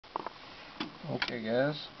Okay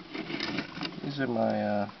guys, these are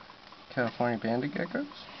my California banded geckos.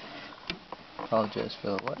 Apologize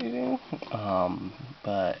for the lighting,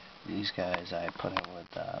 but these guys I put in with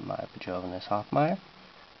my Vajovenus Hoffmeyer,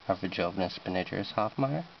 or Vajovenus spinigerus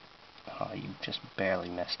Hoffmeyer. You just barely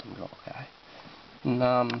missed them, little guy. And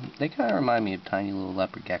they kind of remind me of tiny little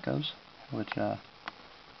leopard geckos, which you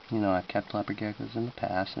know, I've kept leopard geckos in the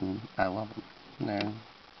past and I love them.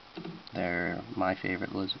 They're my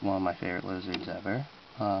favorite lizard, one of my favorite lizards ever.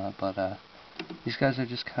 But these guys are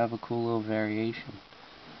just kind of a cool little variation.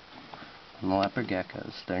 And the leopard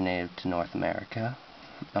geckos, they're native to North America,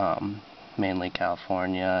 mainly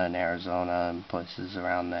California and Arizona and places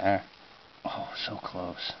around there. Oh, so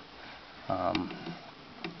close.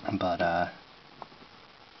 But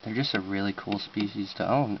they're just a really cool species to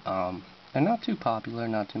own. They're not too popular,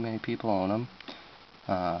 not too many people own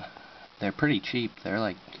them. They're pretty cheap. They're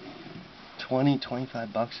like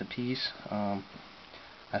 20-25 bucks a piece. I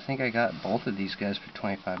think I got both of these guys for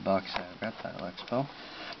 25 bucks at Reptile Expo.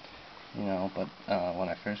 You know, but when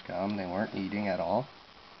I first got them, they weren't eating at all.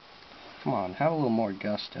 Come on, have a little more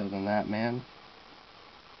gusto than that, man.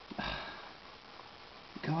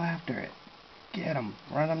 Go after it. Get them.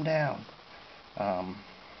 Run them down.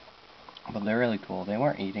 But they're really cool. They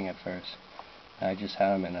weren't eating at first. I just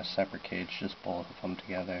had them in a separate cage, just both of them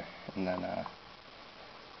together, and then I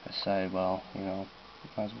decided, well, you know,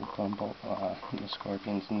 might as well put them both, the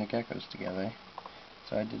scorpions and the geckos together.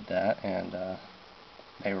 So I did that, and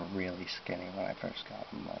they were really skinny when I first got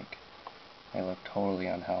them. Like, they looked totally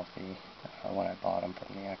unhealthy when I bought them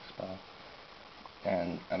from the expo.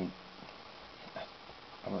 And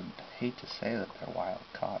I would hate to say that they're wild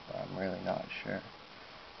caught, but I'm really not sure.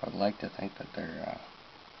 I would like to think that they're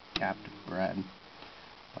captive bred,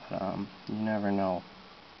 but you never know.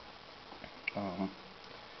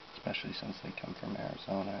 Especially since they come from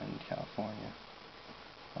Arizona and California.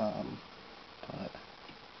 But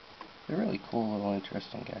they're really cool little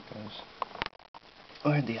interesting geckos.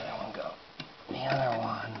 Where'd the other one go? The other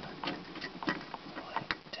one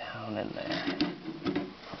went down in there.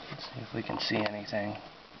 Let's see if we can see anything.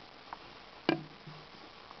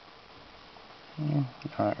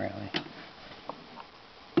 Not really.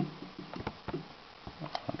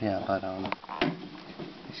 Yeah, but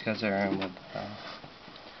these guys are in with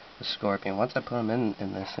the scorpion. Once I put them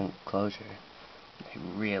in this enclosure, they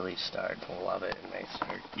really start to love it, and they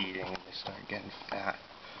start eating, and they start getting fat.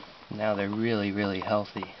 Now they're really, really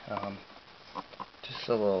healthy. Just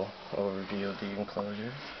a little overview of the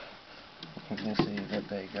enclosure. You can see that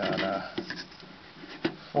they got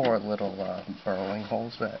 4 little burrowing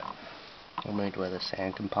holes that are made with a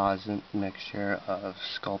sand composite mixture of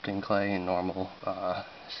sculpting clay and normal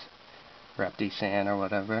repti sand or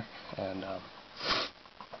whatever. And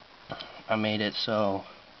I made it so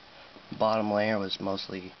the bottom layer was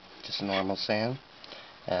mostly just normal sand,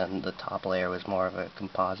 and the top layer was more of a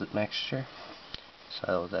composite mixture,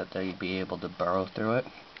 so that they'd be able to burrow through it.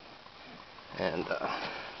 And I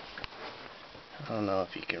don't know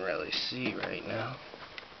if you can really see right now,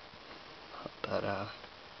 but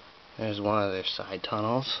there's one of their side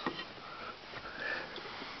tunnels.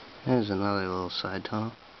 There's another little side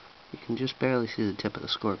tunnel. You can just barely see the tip of the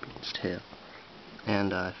scorpion's tail.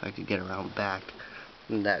 And if I could get around back,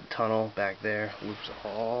 that tunnel back there loops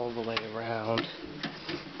all the way around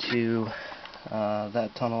to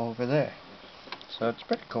that tunnel over there. So it's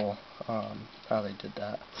pretty cool how they did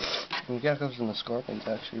that. And the geckos and the scorpions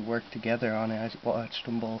actually worked together on it. I watched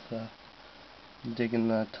them both digging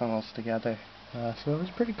the tunnels together. So it was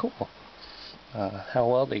pretty cool how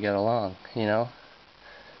well they get along, you know.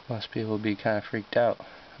 Most people would be kind of freaked out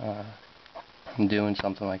doing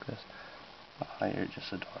something like this. You're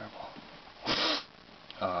just adorable.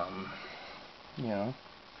 You know,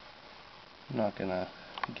 I'm not gonna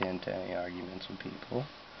get into any arguments with people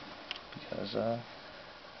because,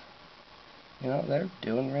 you know, they're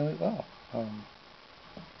doing really well.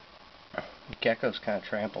 Geckos kind of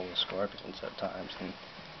trample the scorpions at times and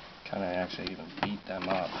kind of actually even beat them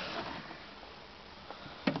up.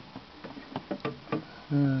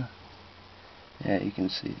 Yeah, you can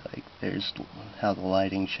see, like, there's how the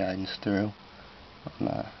lighting shines through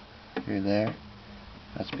through there.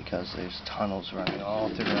 That's because there's tunnels running all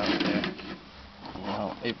throughout there. You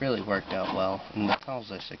know, it really worked out well, and the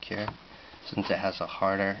tunnels are secure since it has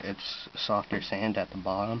it's softer sand at the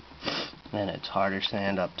bottom and it's harder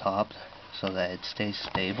sand up top, so that it stays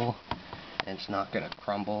stable and it's not going to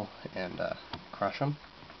crumble and crush them.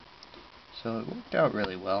 So it worked out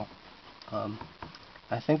really well.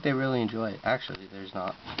 I think they really enjoy it. Actually, there's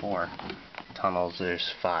not 4 tunnels,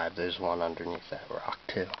 there's 5. There's one underneath that rock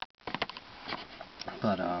too.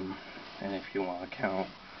 But and if you want to count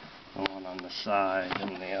the one on the side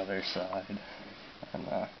and the other side, and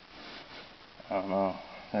I don't know,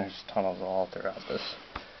 there's tunnels all throughout this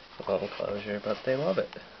little enclosure, but they love it,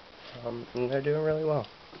 and they're doing really well.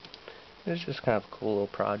 It's just kind of a cool little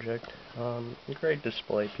project, a great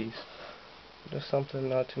display piece, just something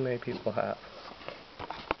not too many people have.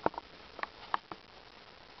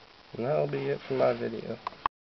 And that'll be it for my video.